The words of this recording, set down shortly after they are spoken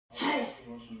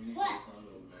What?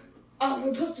 Oh,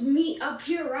 we're supposed to meet up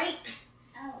here, right?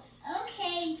 Oh,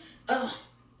 okay. Oh.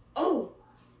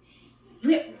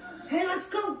 Hey, let's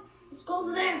go. Let's go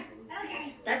over there.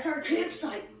 Okay. That's our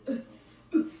campsite.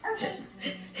 Okay.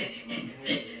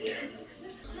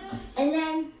 And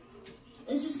then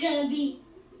this is gonna be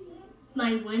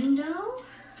my window.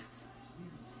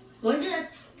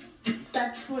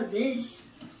 That's for this.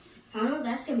 I don't know what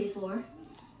that's gonna be for.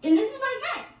 And this is my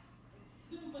bed.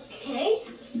 Okay.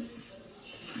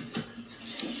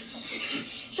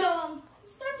 So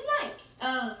let's start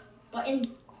tonight.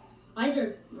 Button. Why is there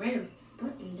a random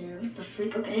button there? What the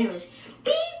freak? Okay, anyways.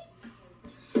 Beep.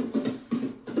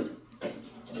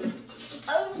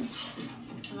 Oh,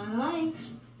 my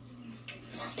legs.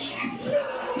 What's up there?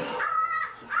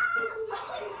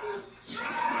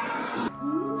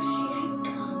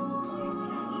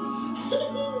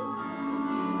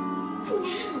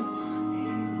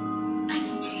 I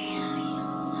can tell you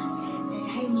that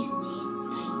I was made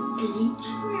by good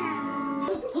traps.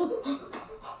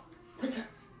 What's up?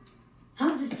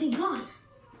 How's this thing gone?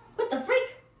 What the freak?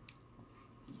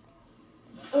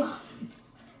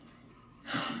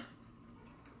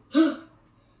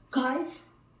 Guys,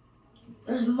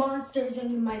 there's monsters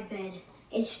in my bed.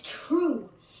 It's true.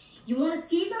 You want to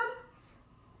see them?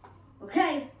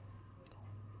 Okay.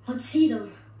 Let's see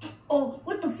them. Oh,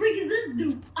 what the freak is this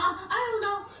dude? I don't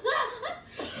know.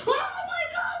 Oh my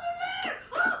God, they're there!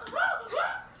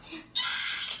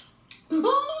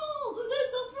 Oh,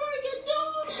 there's a freaking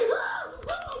dog!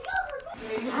 Oh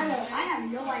my God! I have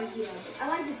no idea. I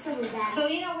like this so bad. So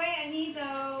you know, wait, I need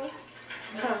those.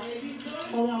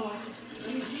 Hold on one second.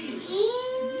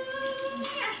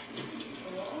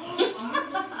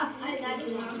 I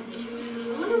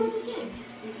wonder what this is.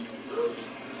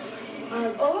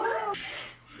 Oh!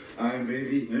 Iron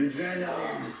Baby and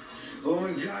Venom. Oh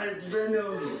my God, it's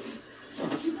Venom.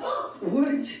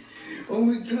 What? Oh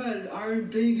my God, Iron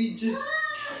Baby just.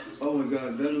 Oh my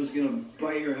God, Venom's gonna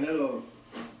bite your head off.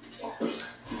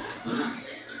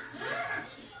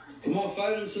 Come on,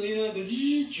 fight him, Selena. Go.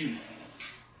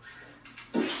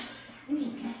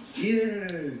 Yeah.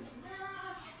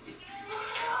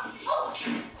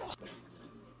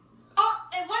 Oh,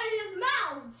 it went in his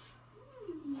mouth.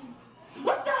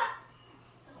 What the?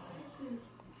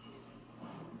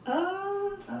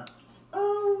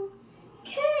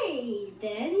 Okay,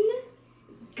 then.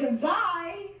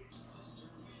 Goodbye.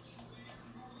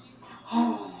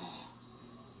 Oh.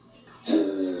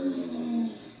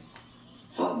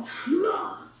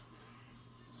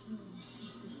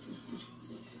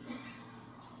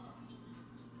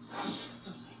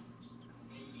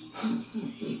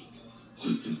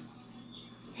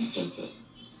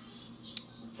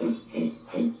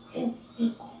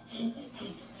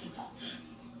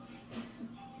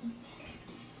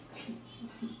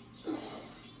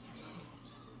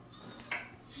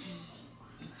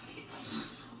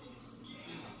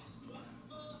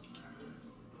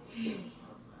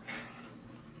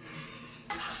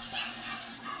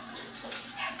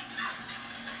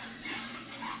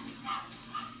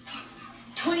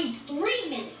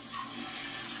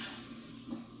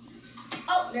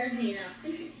 Oh, there's Nina.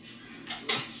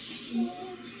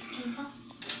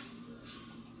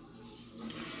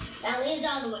 That leaves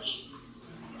out of the way.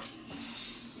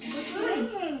 Nina, go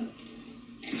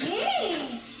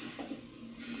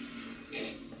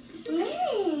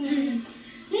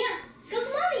to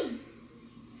mommy.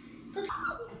 Go to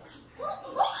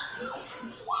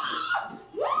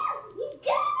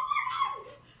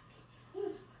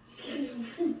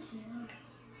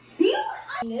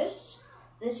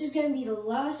This is going to be the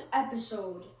last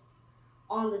episode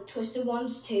on the Twisted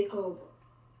Ones Takeover.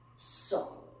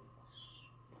 So.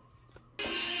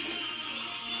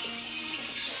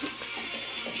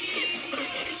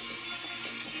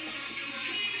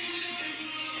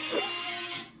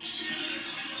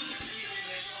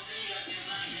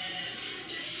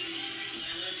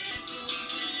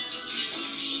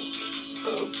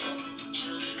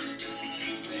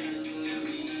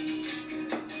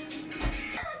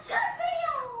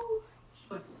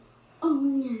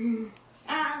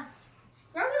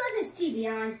 We're gonna let this TV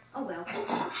on. Oh well. What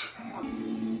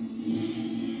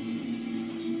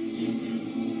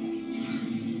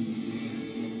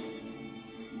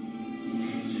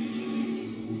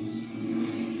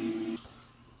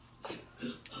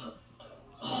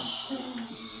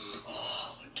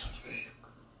the freak?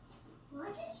 What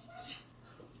is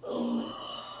that?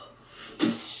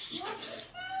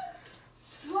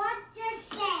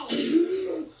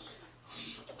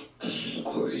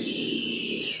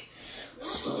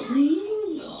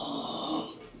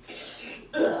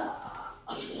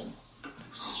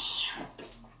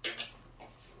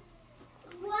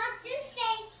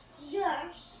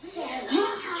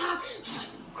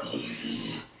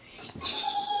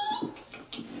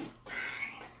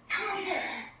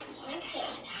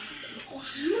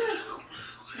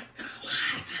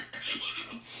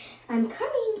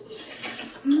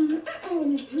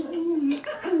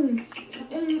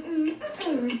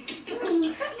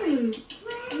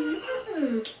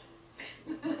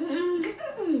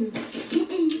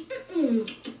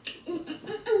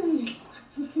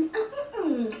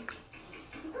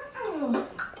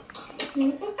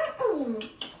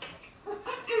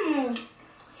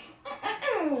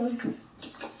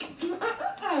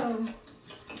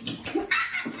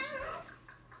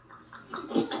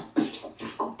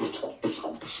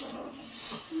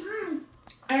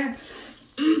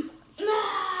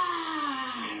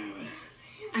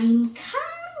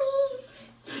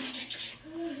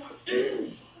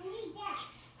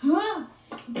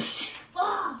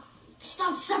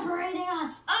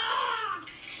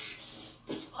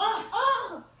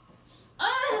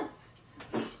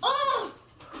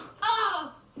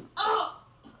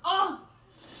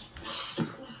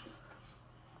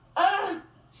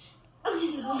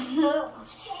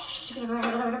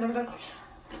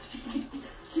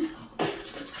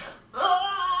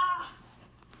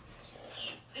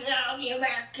 Now you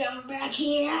better come back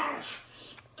here.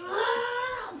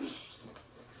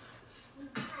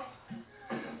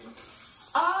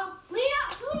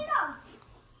 Lena!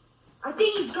 I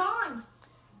think he's gone.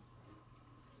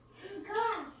 He's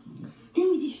gone.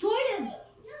 Then we destroyed him.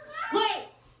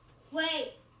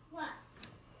 Wait. What?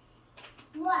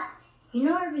 What? You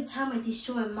know every time I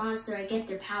destroy a monster, I get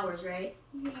their powers, right?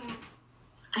 Yeah.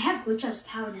 I have Glitchup's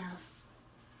power now.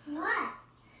 What?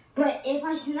 But if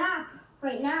I snap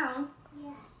right now,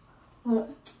 Yeah. well,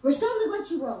 we're still in the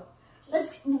glitchy world.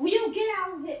 We'll get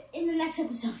out of it in the next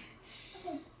episode.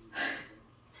 Okay.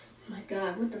 Oh my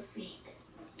God, what the freak?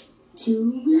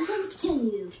 To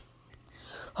continue.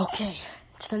 Okay,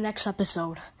 it's the next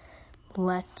episode.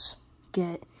 Let's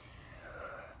get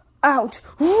out.